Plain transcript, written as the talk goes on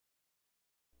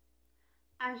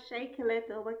Ashay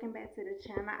Collector, welcome back to the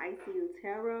channel ICU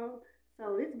Tarot.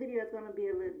 So this video is going to be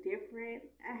a little different.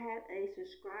 I had a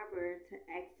subscriber to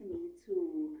ask me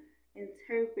to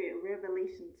interpret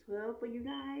Revelation 12 for you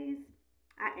guys.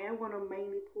 I am going to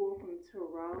mainly pull from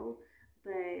Tarot,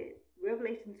 but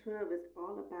Revelation 12 is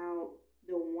all about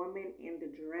the woman and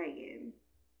the dragon.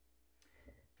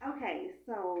 Okay,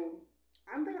 so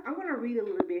I'm gonna read a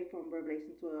little bit from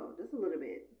Revelation 12, just a little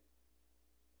bit.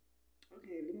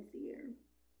 Okay, let me see here.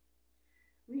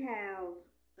 We have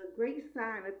a great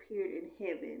sign appeared in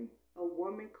heaven, a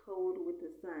woman clothed with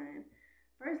the sun.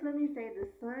 First, let me say the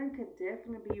sun could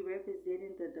definitely be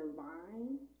representing the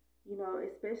divine. You know,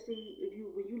 especially if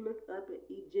you when you look up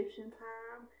at Egyptian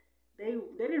time, they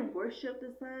didn't worship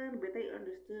the sun, but they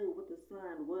understood what the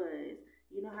sun was.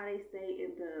 You know how they say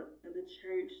in the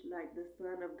church, like the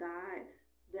Son of God.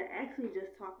 They're actually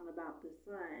just talking about the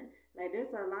sun. Like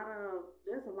there's a lot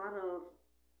of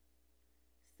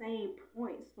same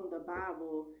points from the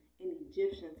Bible in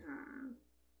Egyptian time.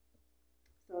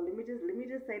 So let me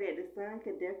just say that the sun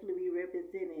could definitely be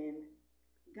representing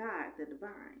God, the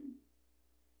divine.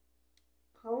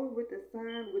 Clothed with the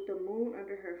sun, with the moon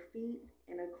under her feet,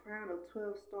 and a crown of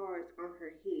 12 stars on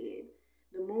her head.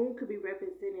 The moon could be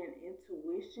representing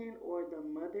intuition or the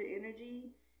mother energy.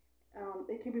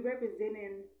 It can be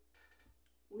representing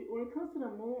when it comes to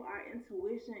the moon, our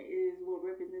intuition is what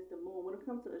represents the moon. When it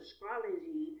comes to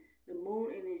astrology, the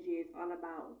moon energy is all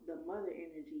about the mother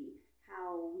energy,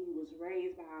 how we was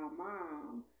raised by our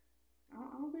mom. I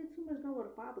don't really too much know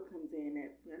where the father comes in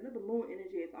at. I know the moon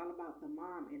energy is all about the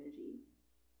mom energy.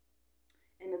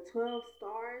 And the 12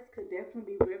 stars could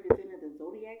definitely be representing the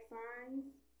zodiac signs.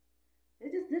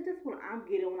 It's just what I'm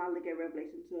getting when I look at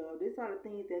Revelation 12. These are the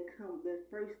things that come, the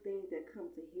first things that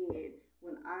come to head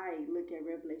when I look at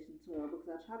Revelation 12 because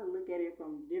I try to look at it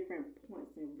from different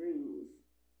points and views.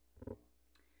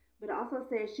 But it also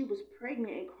says she was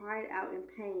pregnant and cried out in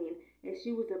pain and she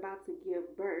was about to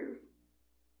give birth.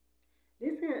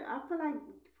 This could, I feel like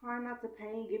crying out to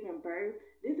pain, giving birth,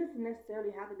 this doesn't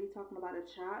necessarily have to be talking about a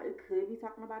child. It could be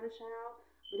talking about a child,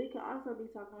 but it could also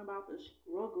be talking about the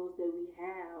struggles that we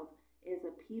have as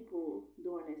a people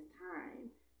during this time.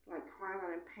 Like crying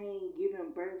out in pain,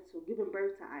 giving birth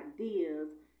to ideas,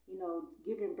 you know,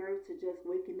 giving birth to just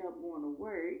waking up, going to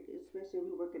work, especially if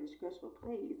we work in a stressful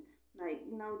place. Like,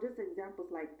 you know, just examples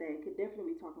like that could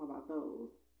definitely be talking about those.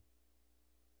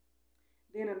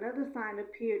 Then another sign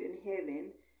appeared in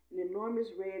heaven, an enormous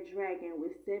red dragon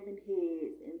with 7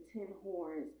 heads and 10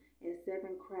 horns and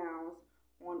 7 crowns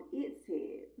on its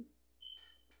head.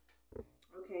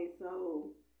 Okay,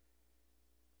 so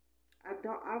I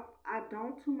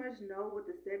don't too much know what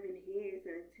the 7 heads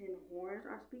and 10 horns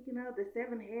are speaking of. The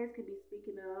 7 heads could be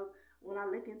speaking of when I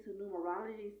look into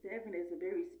numerology, 7 is a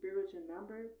very spiritual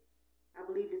number. I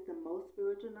believe it's the most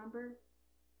spiritual number.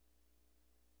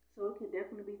 So it could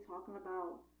definitely be talking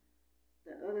about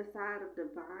the other side of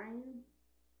divine.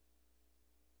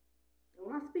 And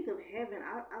when I speak of heaven,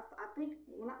 I think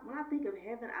when I think of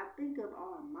heaven, I think of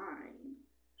our mind,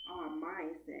 our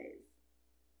mindsets,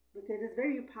 because it's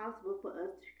very possible for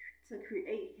us to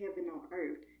create heaven on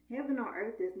earth. Heaven on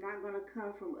earth is not going to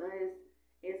come from us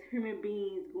as human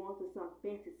beings going to some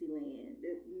fantasy land.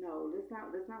 No, that's not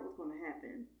what's going to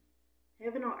happen.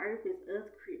 Heaven on earth is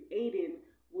us creating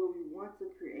what we want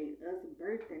to create, us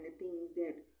birthing the things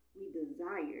that we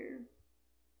desire.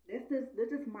 That's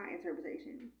just my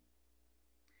interpretation.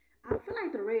 I feel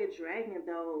like the red dragon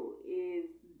though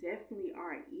is definitely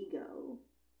our ego.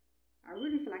 I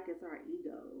really feel like it's our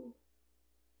ego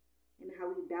and how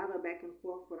we battle back and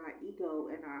forth with our ego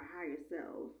and our higher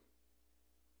self.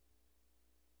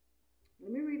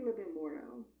 Let me read a little bit more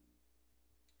though.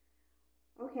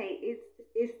 Okay,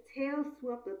 its tail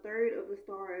swept a third of the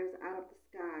stars out of the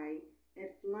sky and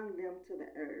flung them to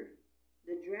the earth.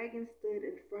 The dragon stood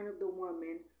in front of the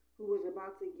woman who was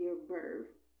about to give birth,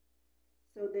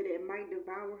 so that it might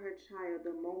devour her child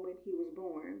the moment he was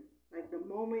born. Like the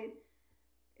moment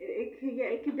it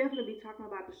could definitely be talking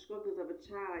about the struggles of a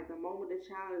child. Like the moment the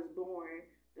child is born,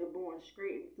 they're born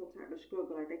straight into some type of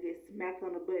struggle. Like they get smacked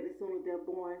on the butt as soon as they're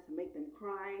born to make them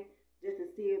cry, just to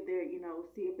see if they're, you know,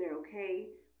 see if they're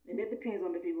okay. And that depends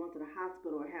on if you went to the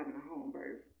hospital or having a home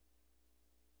birth.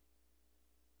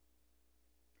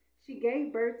 She gave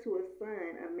birth to a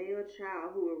son, a male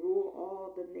child who will rule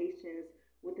all the nations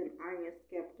with an iron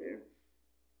scepter.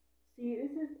 See,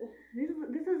 this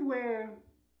is where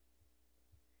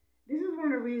this is one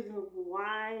of the reasons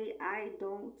why I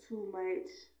don't too much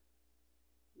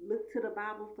look to the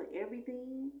Bible for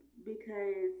everything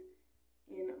because,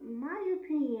 in my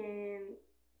opinion,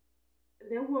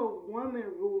 there were woman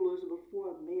rulers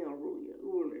before male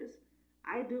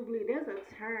I do believe there's a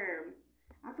term.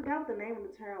 I forgot what the name of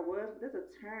the term was, but there's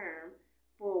a term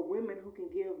for women who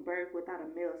can give birth without a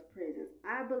male's presence.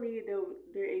 I believe there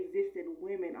existed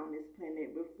women on this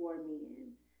planet before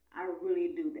men. I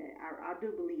really do that. I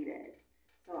do believe that.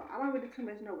 So I don't really too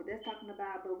much know what that's talking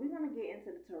about, but we're gonna get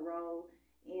into the tarot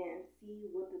and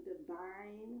see what the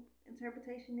divine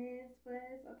interpretation is for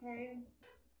us. Okay.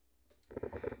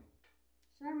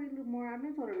 Should I read a little more? I've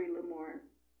been told to read a little more.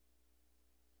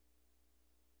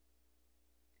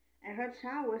 And her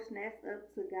child was snatched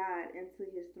up to God into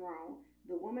his throne.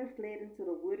 The woman fled into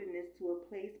the wilderness to a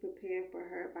place prepared for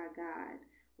her by God,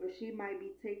 where she might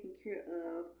be taken care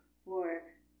of for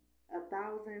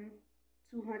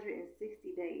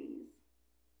 1,260 days.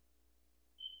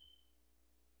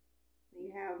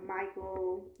 You have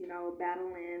Michael,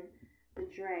 battling the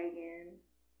dragon.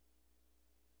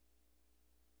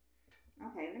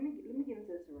 Okay, let me get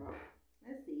into this tarot.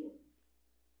 Let's see.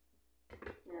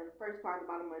 The first card at the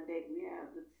bottom of the deck, we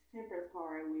have the Temperance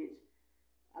card, which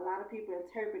a lot of people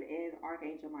interpret as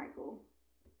Archangel Michael.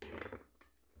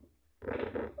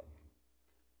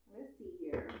 Let's see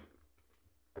here.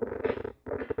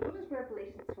 What is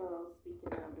Revelation 12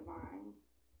 speaking of divine?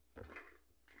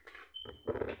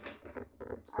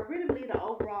 I really believe the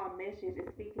overall message is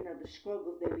speaking of the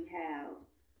struggles that we have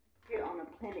here on the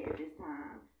planet at this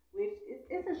time. Which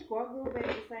it's a struggle, but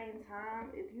at the same time,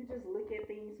 if you just look at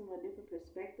things from a different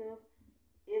perspective,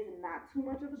 it's not too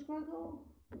much of a struggle.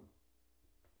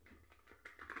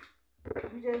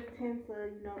 We just tend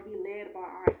to, be led by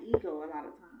our ego a lot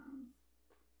of times.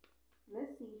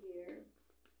 Let's see here.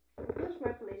 What's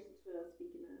Revelation 12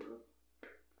 speaking of?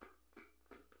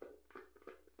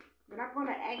 We're not going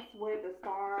to ask what the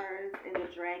stars and the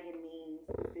dragon mean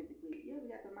specifically. Yeah, we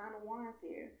got the Nine of Wands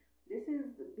here. This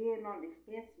is being on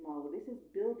defense mode. This is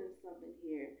building something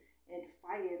here and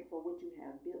fighting for what you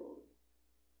have built.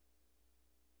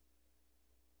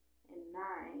 And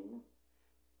nine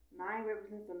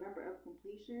represents the number of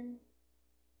completion.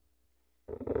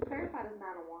 Clarify this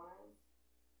Nine of Wands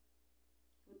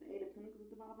with the Eight of Pentacles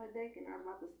at the bottom of my deck, and I'm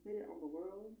about to spit it on the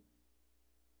world.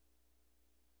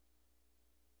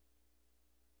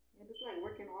 And it's like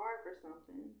working hard for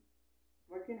something,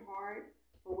 working hard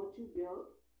for what you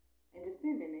built, and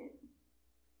defending it.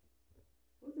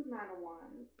 What's this Nine of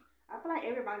Wands? I feel like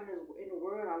everybody in the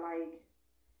world are like,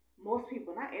 most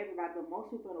people, not everybody, but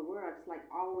most people in the world are just like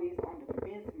always on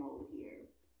defense mode here.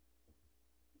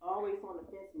 Always on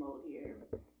defense mode here.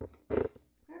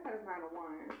 Everybody's Nine of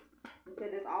Wands.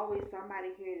 Because there's always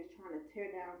somebody here that's trying to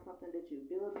tear down something that you're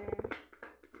building.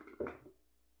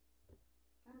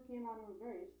 Kind of came out in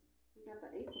reverse. We got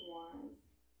the Ace of Wands,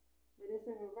 but it's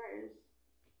in reverse.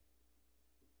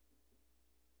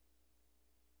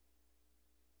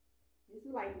 This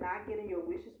is like not getting your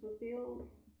wishes fulfilled,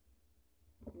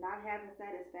 not having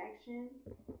satisfaction,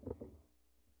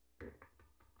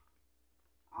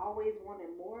 always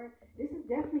wanting more. This is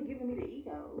definitely giving me the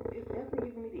ego. It's definitely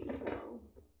giving me the ego.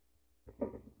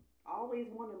 Always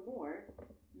wanting more,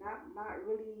 not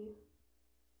really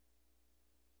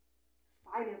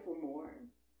fighting for more.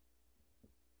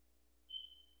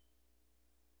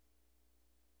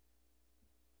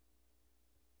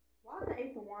 Why is the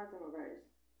Ace of Wands in reverse?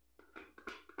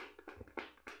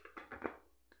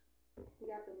 We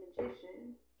got the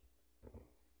Magician.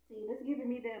 See, this is giving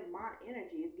me that my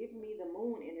energy. It's giving me the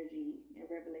moon energy in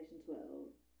Revelation 12.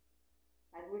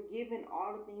 Like we're given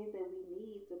all the things that we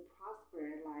need to prosper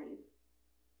in life.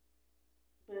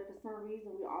 But for some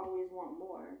reason, we always want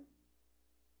more.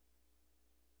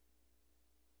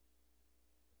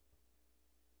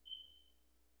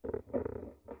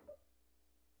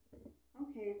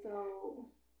 Okay, so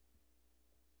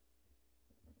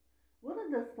what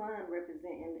does the sun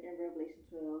represent in Revelation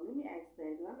 12? Let me ask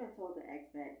that, because I've been told to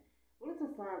ask that. What does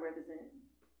the sun represent?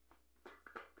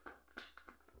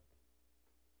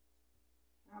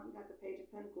 Oh, we got the Page of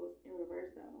Pentacles in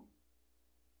reverse, though.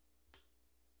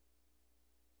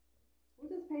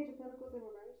 What's this Page of Pentacles in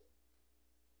reverse?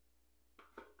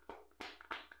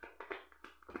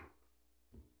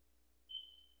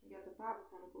 We got the Five of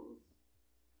Pentacles.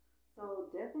 So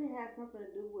definitely has something to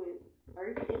do with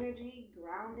earth energy,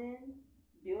 grounding,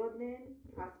 building,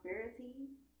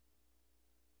 prosperity.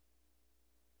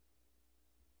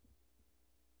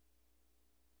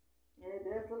 And it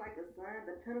does look like a sun.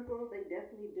 The pentacles, they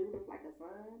definitely do look like a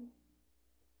sun.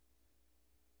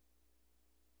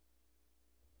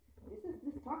 This is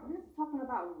talking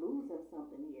about losing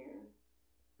something here.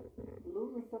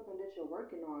 Losing something that you're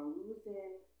working on.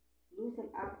 Losing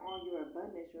out on your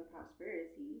abundance, your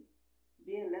prosperity.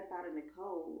 Being left out in the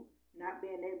cold. Not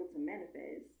being able to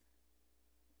manifest.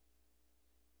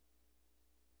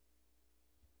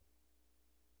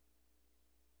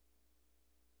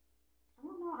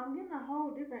 I'm getting a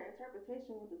whole different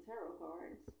interpretation with the tarot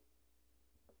cards.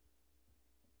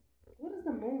 What does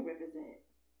the moon represent?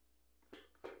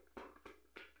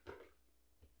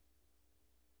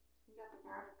 We got the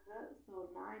Nine of Cups, so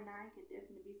 9 could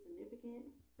definitely be significant.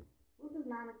 What does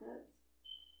Nine of Cups?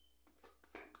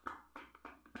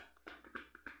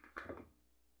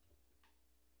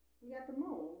 We got the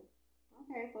moon.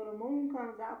 Okay, so the moon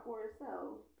comes out for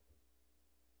itself.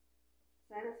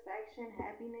 Satisfaction,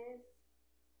 happiness.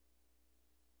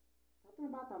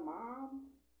 Something about the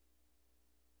mom.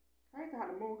 Crazy how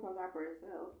the moon comes out for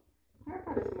itself.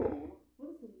 Clarify this moon.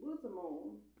 What is the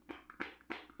moon?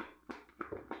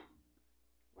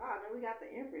 Wow, then we got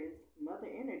the Empress, Mother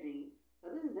Energy.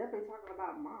 So this is definitely talking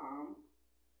about mom.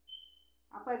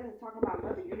 I feel like this is talking about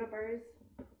Mother Universe,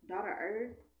 Daughter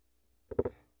Earth.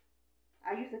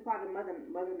 I used to call it Mother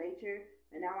Nature,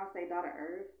 and now I say Daughter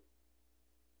Earth.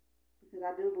 Because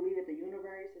I do believe that the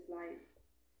universe is like,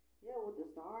 yeah, with the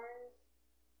stars.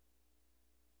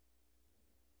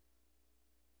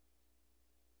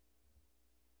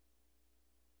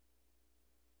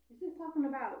 It's just talking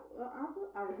about,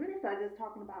 I really thought this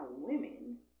talking about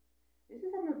women. This is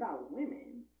something about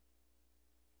women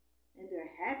and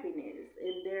their happiness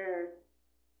and their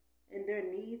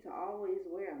need to always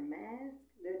wear a mask,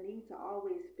 their need to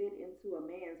always fit into a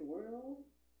man's world,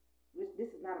 which this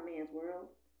is not a man's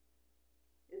world.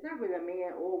 It's not really a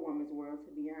man or woman's world,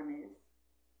 to be honest.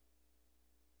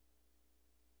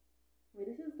 But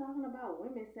this is talking about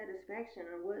women's satisfaction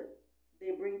and what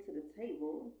they bring to the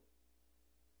table.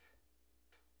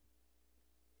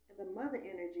 And the mother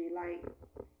energy, like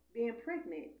being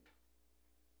pregnant.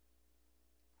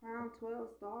 Crown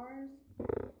 12 stars.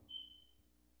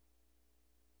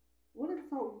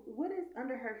 What is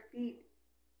under her feet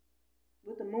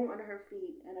with the moon under her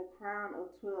feet and a crown of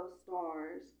 12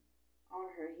 stars on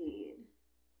her head?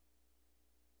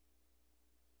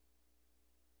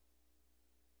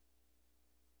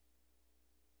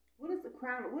 What is the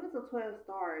 12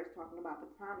 stars talking about? The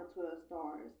crown of 12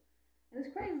 stars. And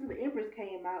it's crazy the Empress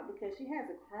came out because she has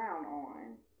a crown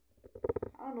on.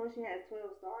 I don't know if she has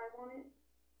 12 stars on it.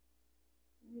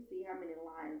 Let me see how many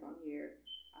lines on here.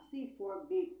 I see 4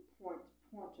 big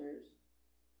pointers.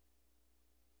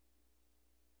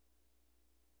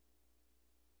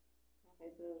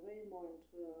 Okay, so it's way more than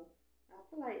 12. I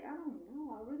feel like, I don't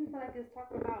know. I really feel like it's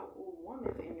talking about a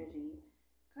woman's energy.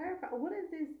 Clarify, what is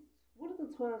this? What is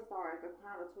the 12 stars? The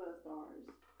crown of 12 stars.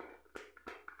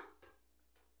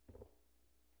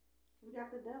 We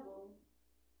got the devil.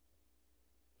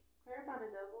 Clarify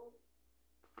the devil.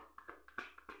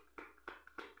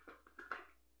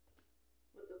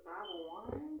 With the 5 of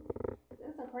wands.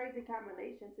 That's a crazy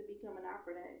combination to be coming out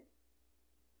for that.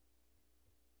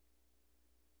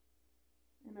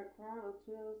 And a crown of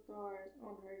 12 stars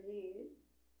on her head.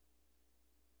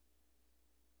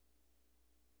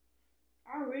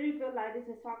 I really feel like this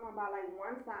is talking about like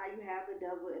one side you have the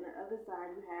devil and the other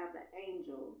side you have the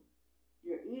angel.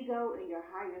 Your ego and your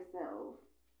higher self.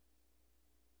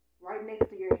 Right next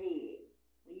to your head.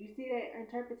 When you see that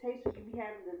interpretation, you be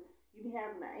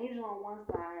having the angel on one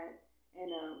side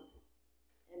and a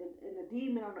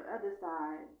demon on the other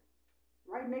side,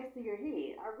 right next to your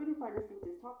head. I really feel like this is what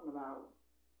it's talking about.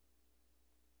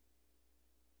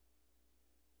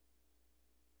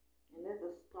 And there's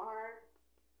a star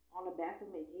on the back of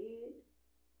my head.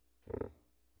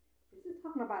 This is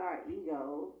talking about our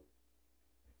ego.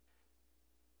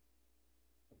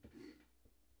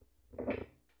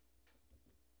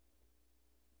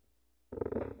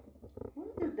 What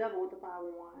is this devil with the 5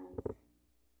 of wands?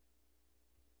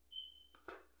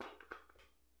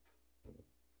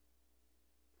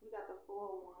 We got the 4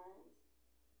 of wands.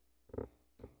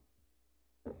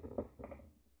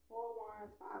 4 of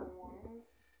wands, 5 of wands.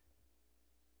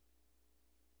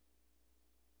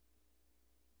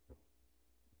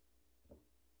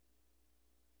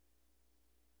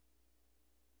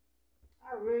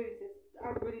 I really think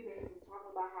this is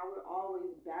talking about how we're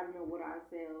always battling with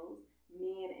ourselves,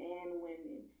 men and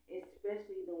women,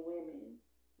 especially the women.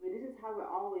 But this is how we're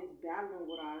always battling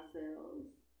with ourselves.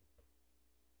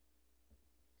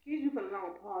 Excuse me for the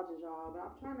long pauses, y'all,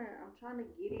 but I'm trying to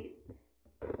get it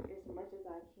as much as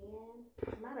I can.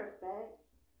 As a matter of fact,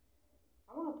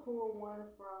 I want to pull one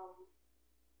from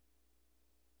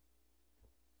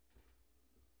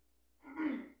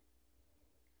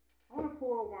I want to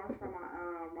pull one from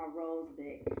my rose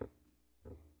deck.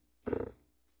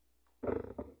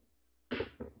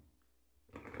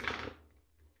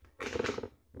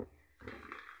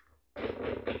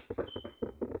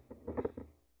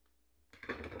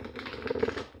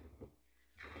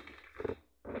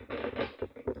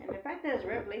 And the fact that it's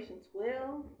Revelation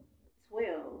 12,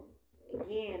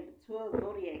 12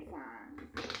 zodiac signs,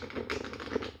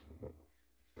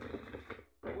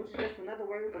 which is just another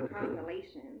word for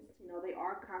constellations. You know, they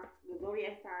are the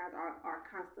zodiac signs are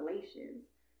constellations,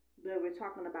 but we're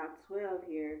talking about 12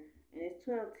 here, and it's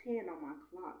 12:10 on my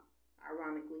clock,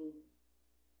 ironically.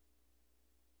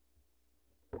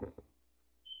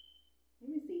 Let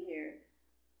me see here.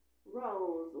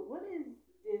 Rose, what is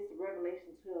this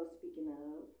Revelation 12 speaking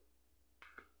of?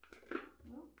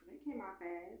 Oh, that came out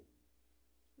fast.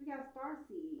 We got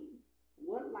Starseed.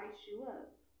 What lights you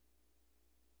up?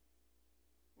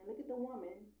 And look at the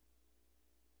woman.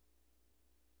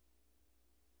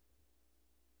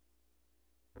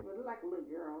 Well, look like a little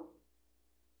girl.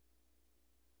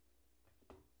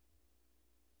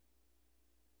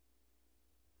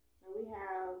 And we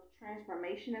have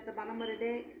transformation at the bottom of the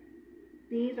deck.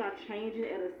 These are changing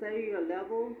at a cellular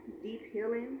level, deep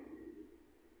healing.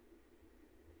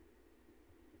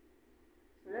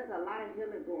 So there's a lot of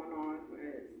healing going on for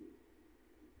us.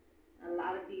 A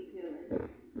lot of deep healing.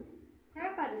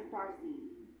 Clarify the star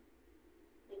seed.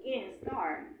 Again,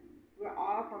 star. We're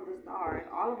all from the stars.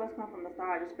 All of us come from the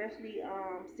stars, especially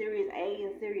Sirius A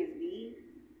and Sirius B.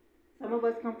 Some of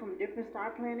us come from different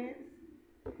star planets.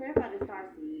 Clarify the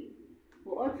star seed.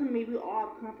 Well, ultimately, we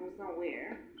all come from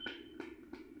somewhere.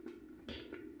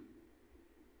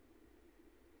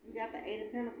 We got the Eight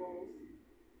of Pentacles.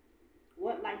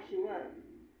 What lights you up?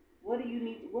 What do you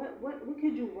need? What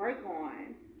could you work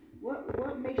on?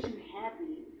 What makes you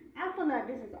happy? I feel like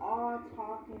this is all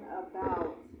talking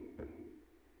about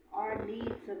our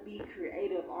need to be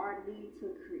creative, our need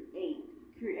to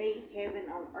create heaven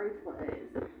on earth for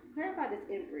us. Clarify this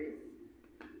Empress.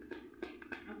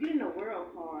 I'm getting the World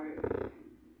card.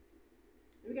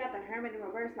 We got the Hermit in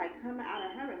reverse, like coming out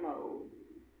of hermit mode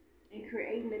and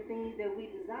creating the things that we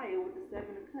desire with the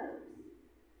Seven of Cups.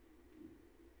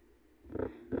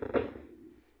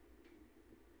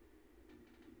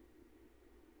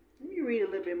 Let me read a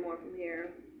little bit more from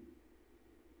here.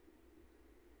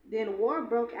 Then war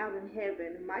broke out in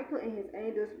heaven. Michael and his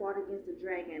angels fought against the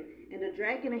dragon, and the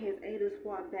dragon and his angels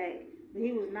fought back, but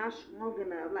he was not strong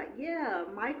enough. Like, yeah,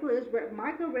 Michael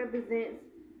represents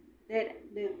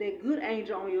that good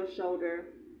angel on your shoulder,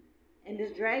 and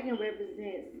this dragon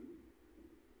represents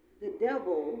the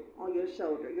devil on your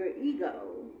shoulder, your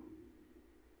ego,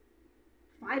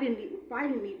 fighting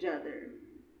each other.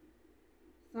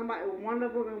 Somebody, one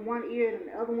of them in one ear and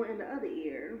the other one in the other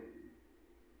ear.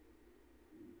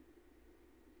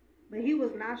 But he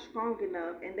was not strong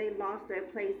enough, and they lost their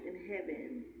place in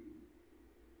heaven.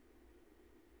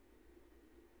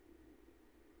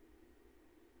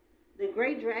 The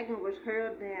great dragon was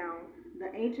hurled down,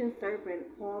 the ancient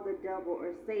serpent called the devil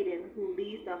or Satan, who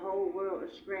leads the whole world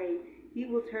astray. He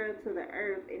was hurled to the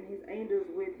earth, and his angels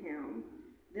with him.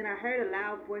 Then I heard a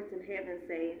loud voice in heaven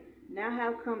say, "Now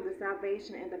have come the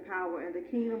salvation and the power and the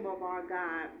kingdom of our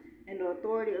God and the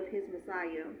authority of his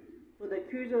Messiah. For the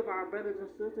accuser of our brothers and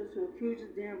sisters who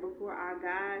accuses them before our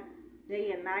God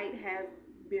day and night has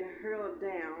been hurled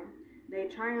down. They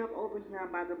triumph over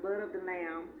him by the blood of the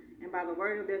Lamb and by the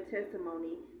word of their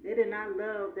testimony. They did not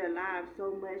love their lives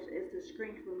so much as to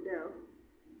shrink from death.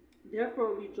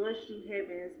 Therefore rejoice, you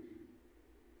heavens,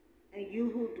 and you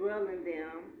who dwell in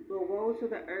them. But woe to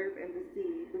the earth and the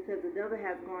sea, because the devil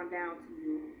has gone down to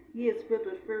you. He is filled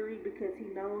with fury because he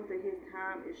knows that his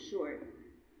time is short."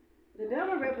 The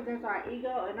devil represents our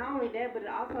ego, and not only that, but it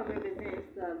also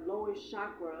represents the lowest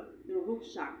chakra, the root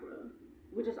chakra,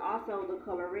 which is also the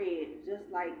color red, just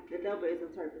like the devil is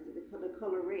interpreted, the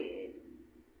color red.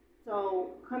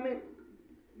 So,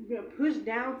 being pushed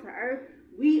down to earth,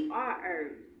 we are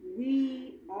earth.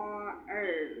 We are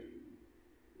earth.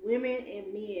 Women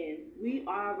and men, we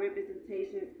are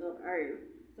representations of earth.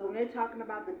 So when they're talking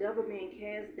about the devil being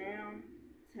cast down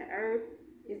to earth,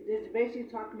 it's basically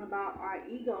talking about our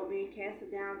ego being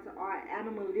cast down to our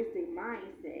animalistic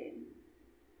mindset.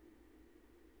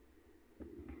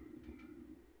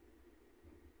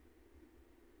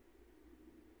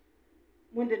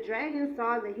 When the dragon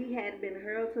saw that he had been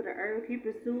hurled to the earth, he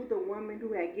pursued the woman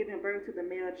who had given birth to the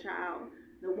male child.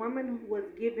 The woman was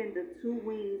given the two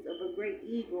wings of a great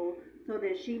eagle so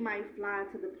that she might fly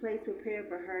to the place prepared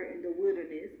for her in the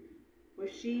wilderness, where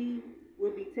she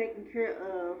would be taken care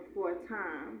of for a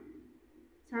times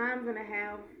and a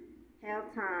half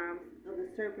times of the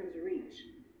serpent's reach.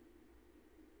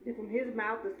 Then from his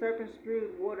mouth the serpent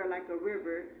spewed water like a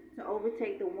river to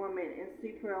overtake the woman and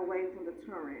sweep her away from the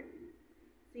torrent.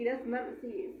 See, that's another.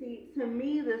 See, to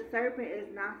me, the serpent is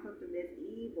not something that's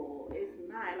evil. It's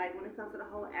not. Like, when it comes to the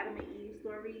whole Adam and Eve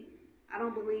story, I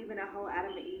don't believe in that whole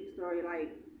Adam and Eve story.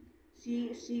 Like,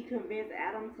 she convinced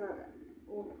Adam to,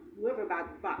 or whoever,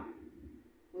 about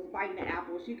was biting the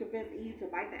apple. She convinced Eve to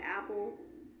bite the apple.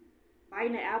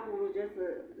 Biting the apple was just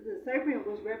the serpent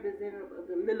was representative of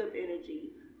the Lilith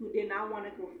energy, who did not want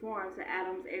to conform to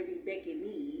Adam's every beck and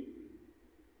need.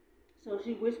 So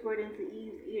she whispered into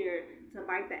Eve's ear to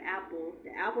bite the apple.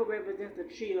 The apple represents the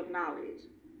tree of knowledge,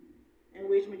 in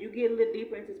which when you get a little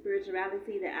deeper into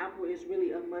spirituality, the apple is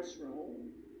really a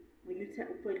mushroom. When you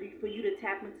for you to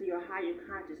tap into your higher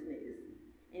consciousness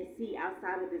and see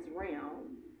outside of this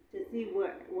realm, to see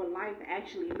what life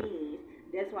actually means.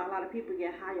 That's why a lot of people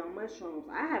get high on mushrooms.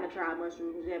 I haven't tried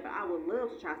mushrooms yet, but I would love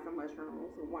to try some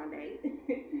mushrooms one day,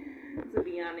 to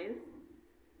be honest.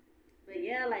 But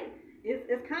yeah, like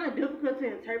it's kind of difficult to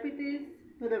interpret this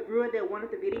for the viewer that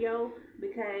wanted the video,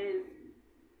 because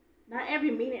not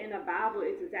every meaning in the Bible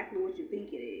is exactly what you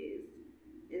think it is.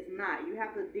 It's not. You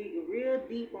have to dig real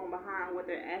deep on behind what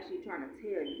they're actually trying to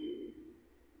tell you.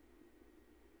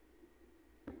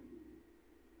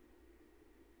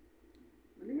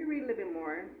 Let me read a little bit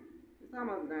more. It's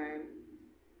almost done.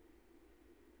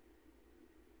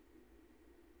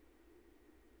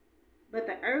 But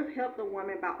the earth helped the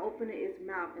woman by opening its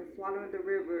mouth and swallowing the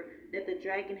river that the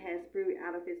dragon had spewed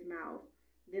out of its mouth.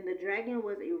 Then the dragon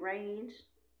was enraged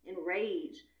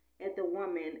at the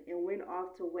woman and went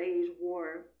off to wage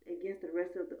war against the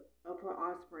rest of her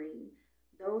offspring,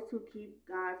 those who keep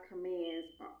God's commands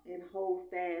and hold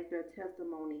fast their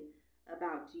testimony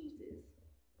about Jesus.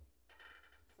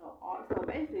 So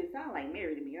basically, it sounds like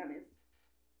Mary, to be honest.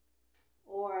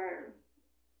 Or,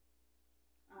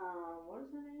 what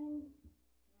is her name?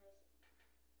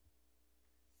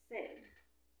 Set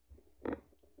from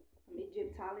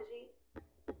Egyptology.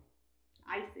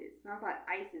 Isis. Sounds like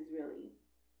Isis, really.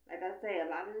 Like I say, a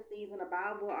lot of the things in the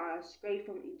Bible are straight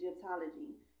from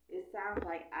Egyptology. It sounds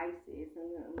like Isis.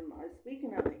 And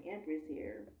speaking of the Empress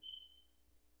here,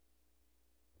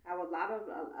 how a lot of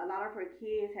her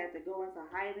kids had to go into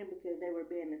hiding because they were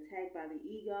being attacked by the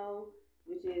ego,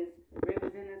 which is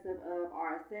representative of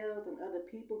ourselves and other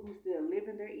people who still live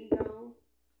in their ego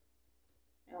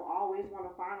and always want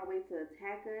to find a way to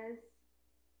attack us,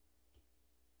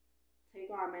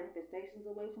 take our manifestations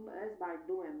away from us by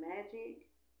doing magic.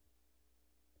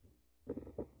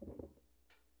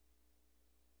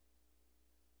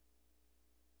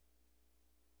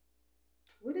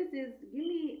 What is this? Give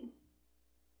me.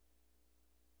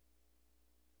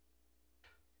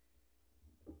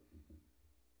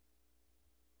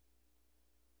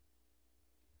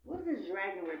 What does this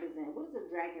dragon represent? What does a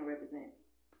dragon represent?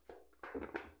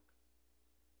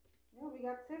 Yeah, we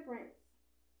got temperance.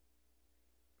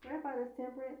 Clarify this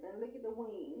temperance and look at the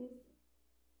wings.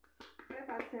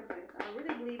 Clarify temperance. I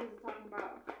really believe this is talking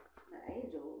about the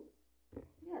angels.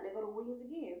 Yeah, they go to wings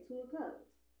again. Two of Cups.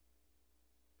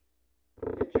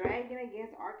 The dragon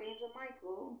against Archangel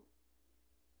Michael.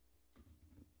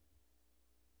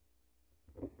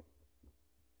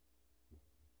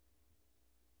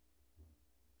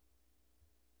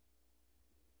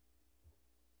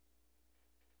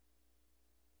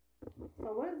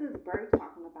 So what is this bird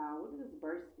talking about? What does this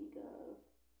bird speak of?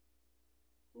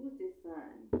 Who is this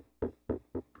son?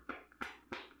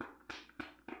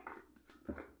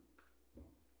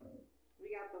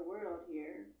 We got the world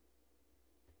here.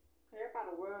 Clarify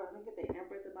the world. Look at the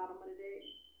Emperor at the bottom of the deck.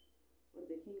 With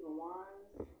the King of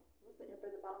Wands. What's the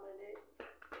Emperor at the bottom of the deck?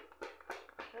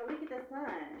 Oh, look at the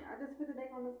sun. I just put the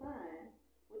deck on the sun.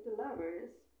 With the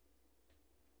lovers.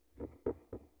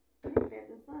 Look at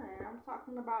the sun. I'm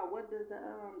talking about what does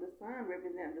the sun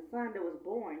represent? The sun that was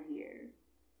born here.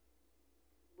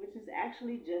 Which is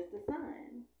actually just the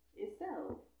sun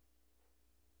itself.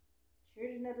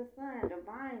 Children of the sun,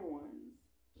 divine ones,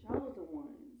 chosen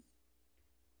ones.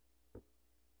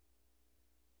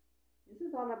 This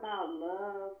is all about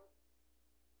love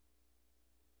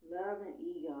and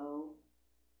ego.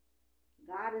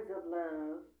 God is of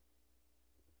love,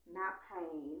 not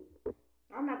pain.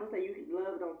 I'm not gonna say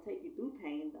love don't take you through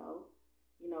pain though.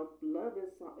 You know, love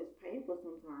is painful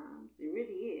sometimes. It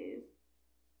really is,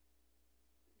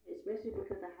 especially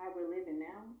because of how we're living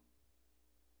now.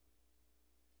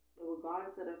 But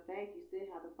regardless of the fact, you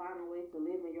still have to find a way to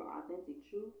live in your authentic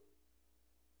truth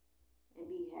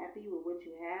and be happy with what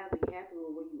you have, be happy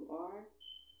with where you are,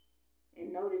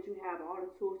 and know that you have all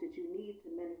the tools that you need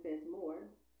to manifest more.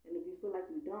 And if you feel like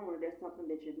you don't, or there's something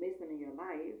that you're missing in your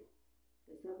life,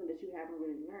 there's something that you haven't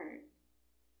really learned.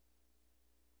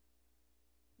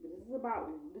 But this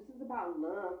is about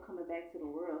love coming back to the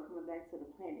world, coming back to the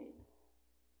planet.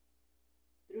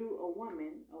 Through a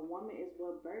woman. A woman is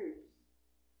what births.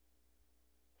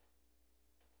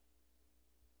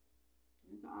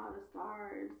 Look at all the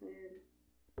stars and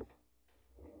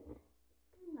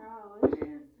it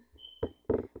is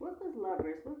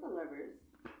Lovers. What's the Lovers?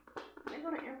 They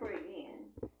go to Emperor again.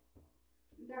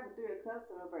 You got the Three of Cups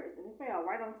in reverse, and it fell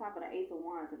right on top of the Ace of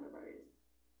Wands in reverse.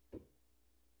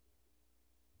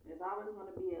 There's always going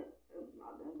to be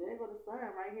there go the Sun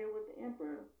right here with the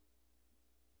Emperor.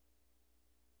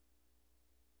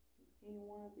 King of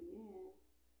Wands again.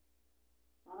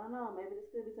 I don't know. Maybe this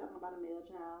could be talking about a male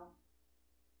child.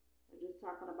 We're just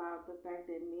talking about the fact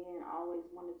that men always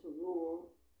wanted to rule.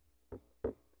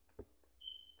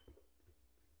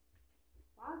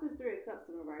 Why is this Three of Cups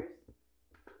in reverse?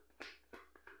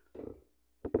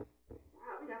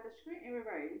 Wow, we got the Strength in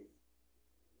reverse.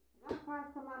 A lot of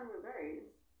cards come out in reverse.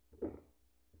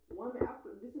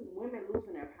 This is women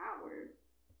losing their power.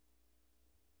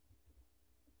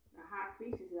 The High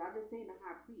Priestess. I just seen the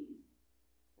High Priest.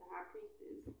 The High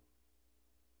Priestess.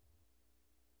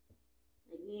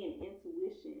 Again,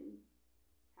 intuition.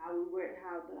 How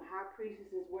the High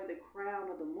Priestesses wear the crown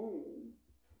of the moon.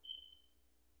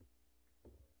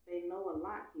 They know a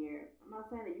lot here. I'm not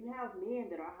saying that you have men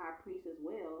that are high priests as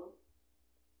well,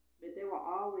 but there were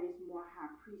always more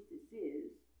high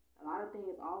priestesses. A lot of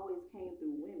things always came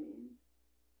through women.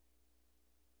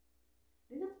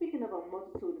 This is speaking of a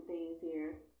multitude of things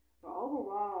here, but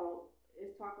overall,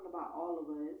 it's talking about all of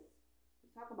us.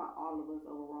 It's talking about all of us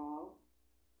overall.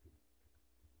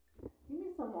 Give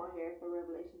me some more here for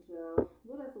Revelation 12.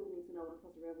 What else do we need to know when it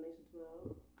comes to Revelation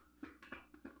 12?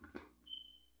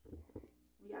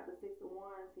 We got the Six of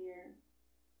Wands here.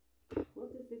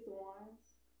 What's the Six of Wands?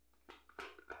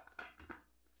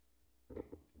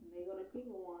 And they go to King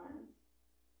of Wands.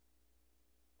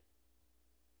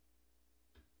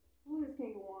 Who is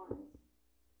King of Wands?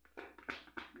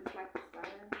 Just like the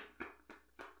Sun.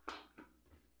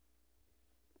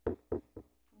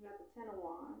 We got the Ten of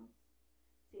Wands.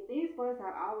 See, these first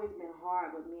have always been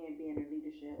hard with men being in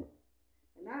leadership.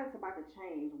 And now it's about to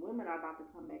change. Women are about to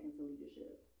come back into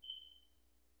leadership.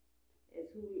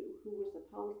 It's who we're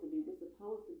supposed to be. We're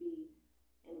supposed to be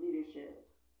in leadership,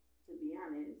 to be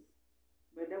honest.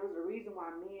 But there was a reason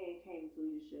why men came into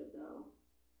leadership, though.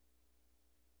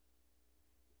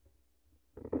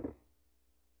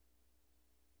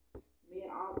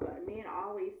 Men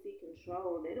always seek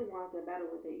control. They're the ones that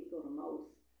battle with their ego the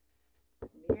most.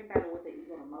 Men battle with their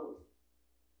ego the most.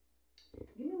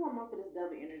 Give me one more for this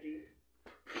Devil energy.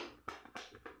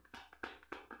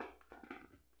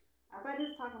 I bet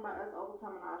it's talking about us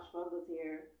overcoming our struggles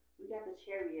here. We got the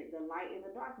Chariot, the light and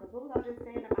the darkness. What was I just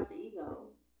saying about the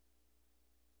ego?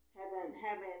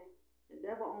 Having the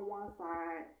devil on one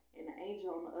side and the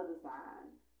angel on the other side.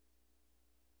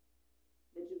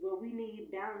 But we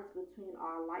need balance between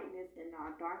our lightness and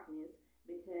our darkness,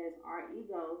 because our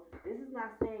ego, this is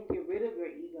not saying get rid of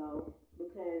your ego,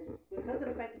 because of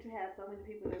the fact that you have so many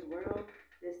people in this world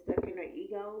that's stuck in their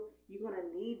ego, you're going to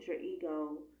need your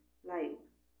ego,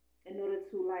 in order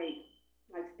to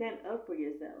stand up for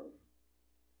yourself.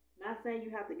 Not saying you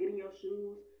have to get in your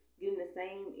shoes, get in the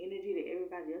same energy that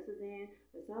everybody else is in,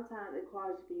 but sometimes it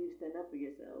calls for you to stand up for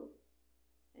yourself.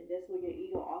 And that's where your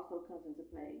ego also comes into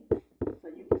play. So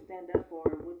you can stand up for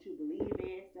what you believe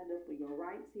in, stand up for your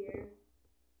rights here.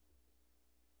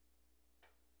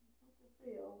 Something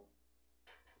feel.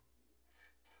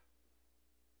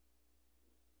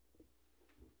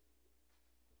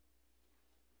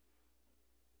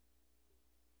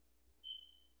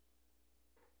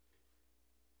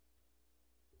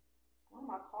 One of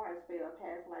my cards fell,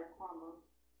 past life karma.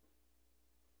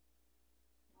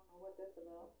 I don't know what that's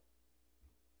about.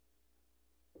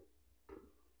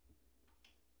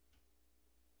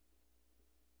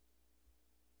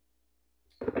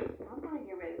 I'm gonna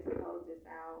get ready to close this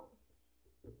out.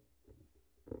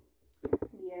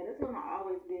 Yeah, there's gonna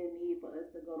always be a need for us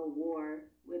to go to war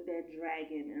with that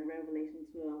dragon in Revelation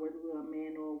 12, whether we're a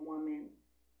man or a woman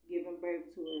giving birth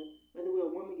to whether we're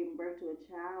a woman giving birth to a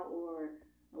child, or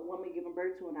a woman giving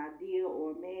birth to an idea,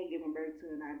 or a man giving birth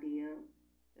to an idea.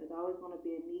 There's always going to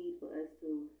be a need for us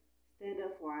to stand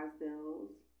up for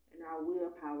ourselves and our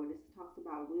willpower. This talks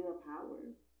about willpower.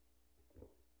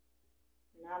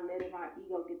 Not letting our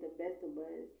ego get the best of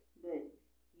us, but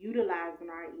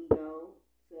utilizing our ego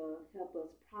to help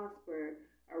us prosper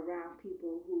around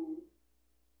people who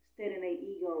stand in their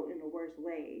ego in the worst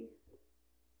way.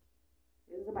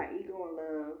 This is about ego and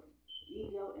love.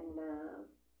 Ego and love.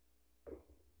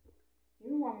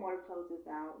 Give me one more to close this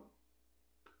out.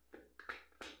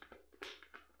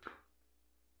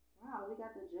 Wow, we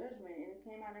got the Judgment and it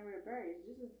came out in reverse.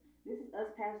 This is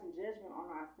us passing judgment on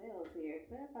ourselves here.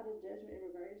 Clarify this Judgment in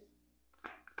reverse.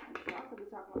 And we also be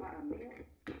talking about a male.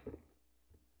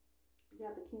 We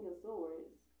got the King of Swords.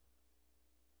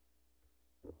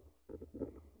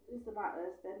 This is about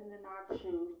us standing in our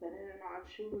truth, standing in our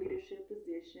true leadership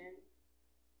position.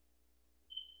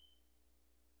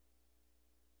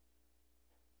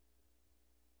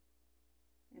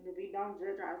 And if we don't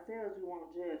judge ourselves, we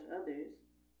won't judge others.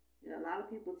 Yeah, a lot of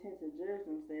people tend to judge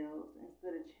themselves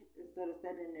instead of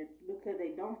standing in their, because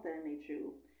they don't stand in their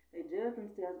truth. They judge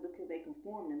themselves because they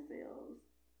conform themselves.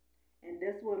 And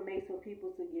that's what makes for people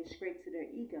to get straight to their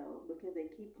ego because they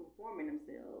keep conforming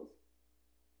themselves.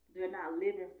 They're not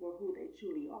living for who they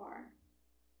truly are.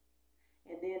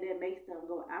 And then that makes them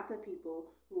go after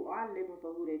people who are living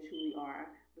for who they truly are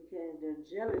because they're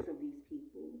jealous of these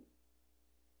people.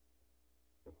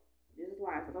 This is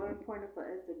why it's so important for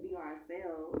us to be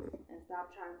ourselves and stop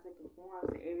trying to conform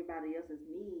to everybody else's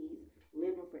needs,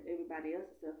 living for everybody else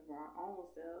except for our own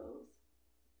selves.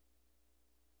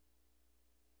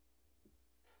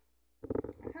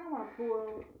 I kind of want to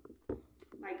pull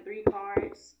like 3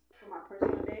 cards for my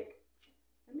personal deck.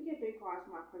 Let me get 3 cards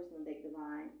for my personal deck,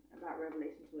 Divine, about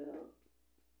Revelation 12.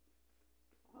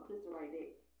 I hope this is the right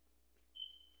deck.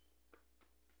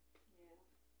 Yeah.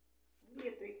 Let me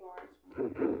get 3 cards.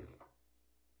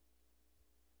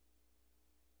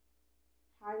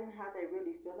 Hiding how they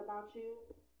really feel about you.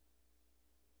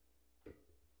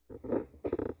 Let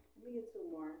me get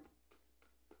 2 more.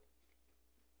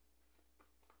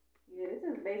 Yeah, this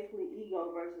is basically ego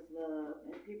versus love,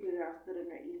 and people that are stood in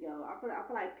their ego. I feel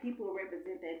like people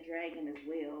represent that dragon as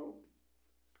well.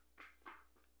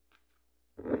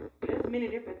 There's many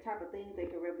different type of things that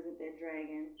can represent that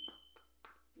dragon.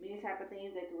 Many type of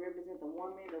things that can represent the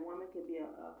woman. The woman could be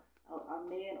a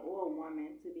man or a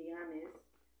woman, to be honest.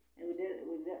 And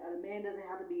a man doesn't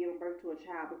have to be giving birth to a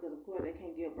child because, of course, they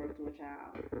can't give birth to a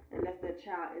child unless the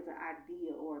child is an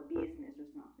idea or a business or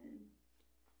something.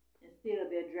 And still,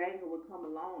 their dragon will come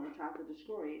along and try to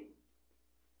destroy it.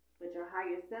 But your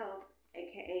higher self,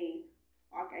 aka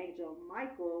Archangel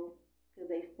Michael, because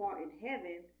they fought in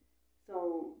heaven.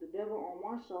 So the devil on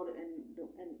one shoulder and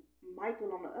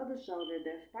Michael on the other shoulder,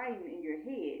 they're fighting in your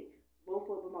head. Both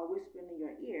of them are whispering in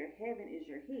your ear. Heaven is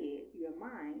your head, your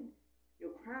mind,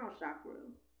 your crown chakra.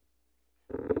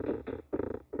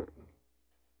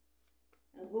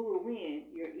 And who will win?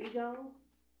 Your ego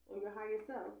or your higher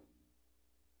self?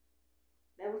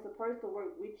 That was supposed to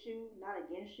work with you, not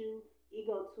against you.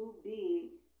 Ego too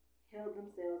big, held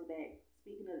themselves back.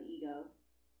 Speaking of the ego,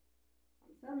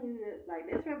 I'm telling you that, like,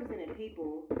 that's representing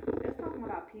people. That's talking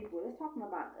about people. That's talking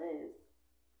about us.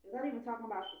 It's not even talking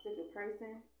about a specific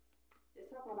person.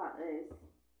 It's talking about us.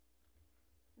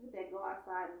 Let that go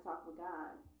outside and talk with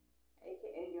God,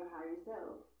 aka your higher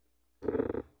self.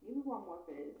 Give me 1 more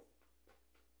for this.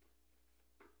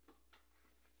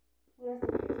 What else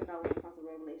do we need to know when it comes to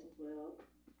Revelation 12?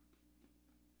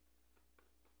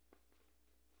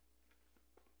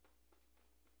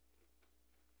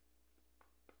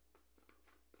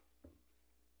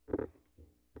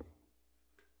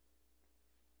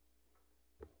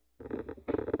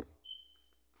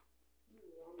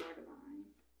 One more, Divine.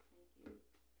 Thank you.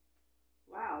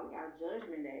 Wow, we got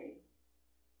Judgment Day.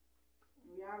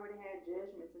 We already had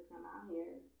judgment to come out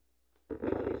here. So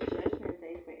it's Judgment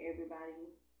Day for everybody.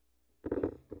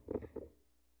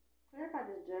 Clarify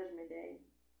this Judgment Day.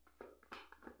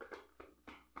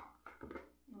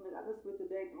 Look, I just put the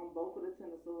deck on both of the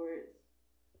Ten of Swords.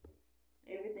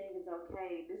 Everything is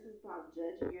okay. This is about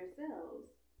judging yourselves.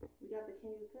 We got the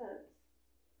King of Cups.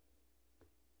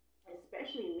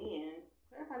 Especially men.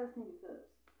 Clarify this King of Cups.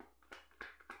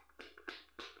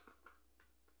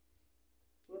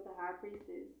 With the High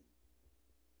Priestess.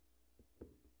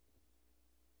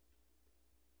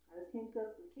 This King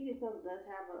of Cups does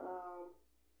have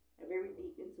a very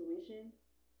deep intuition.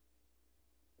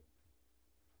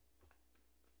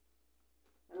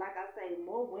 But like I say,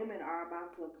 more women are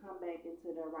about to come back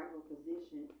into their rightful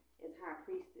position as High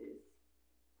Priestess.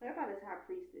 Clarify this High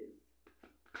Priestess.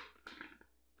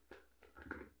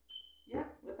 Yep,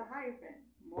 with the Hierophant.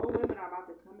 More women are about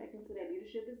to come back into their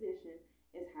leadership position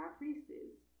as High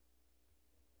Priestess.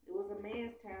 It was a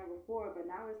man's turn before, but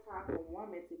now it's time for a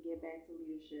woman to get back to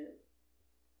leadership.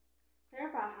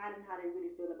 Clarify hiding how they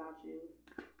really feel about you.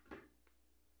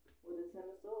 With the Ten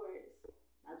of Swords.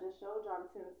 I just showed y'all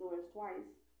the Ten of Swords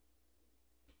twice.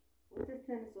 What's this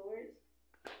Ten of Swords?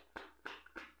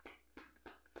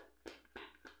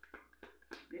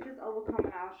 This is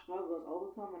overcoming our struggles,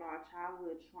 overcoming our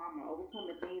childhood trauma,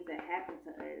 overcoming things that happened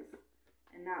to us,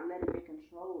 and not letting it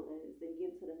control us and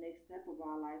get to the next step of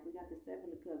our life. We got the Seven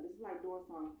of Cups. This is like doing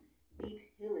some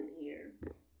deep healing here.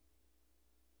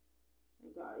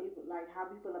 Like how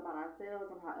we feel about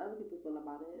ourselves and how other people feel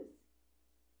about us.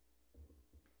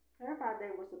 Clarify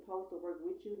they were supposed to work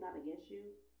with you, not against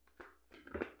you.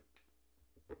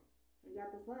 We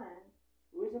got the sun.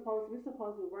 We're supposed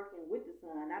to be working with the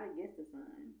sun, not against the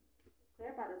sun.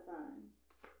 Clarify the sun.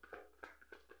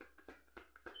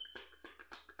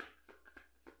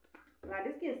 Like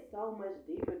this gets so much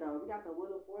deeper though. We got the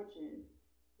Wheel of Fortune.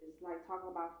 It's like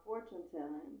talking about fortune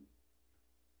telling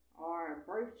or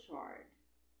birth chart.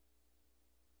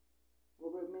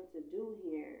 What we're meant to do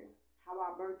here. How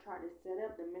our birth chart is set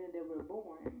up the minute that we're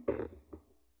born.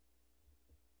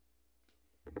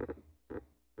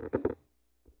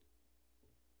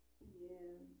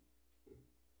 Yeah.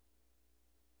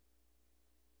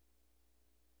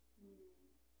 Mm.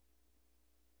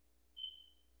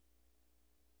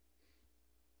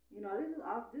 You know,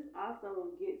 this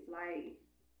also gets like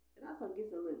it also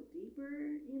gets a little deeper.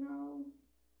 You know,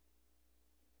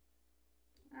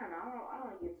 I don't know. I don't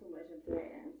want to get too much into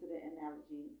the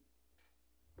analogy,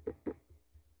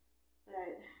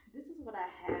 but this is what I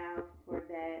have for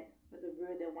the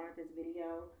viewer that wanted this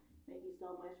video. Thank you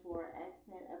so much for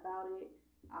accent about it.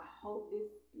 I hope this,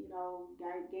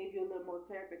 gave you a little more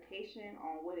clarification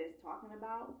on what it's talking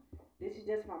about. This is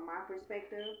just from my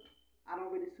perspective. I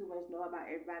don't really too much know about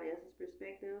everybody else's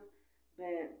perspective,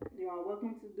 but you are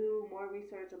welcome to do more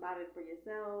research about it for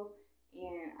yourself.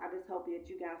 And I just hope that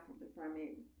you got something from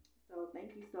it. So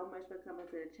thank you so much for coming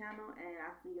to the channel, and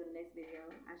I'll see you in the next video.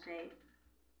 Ashe.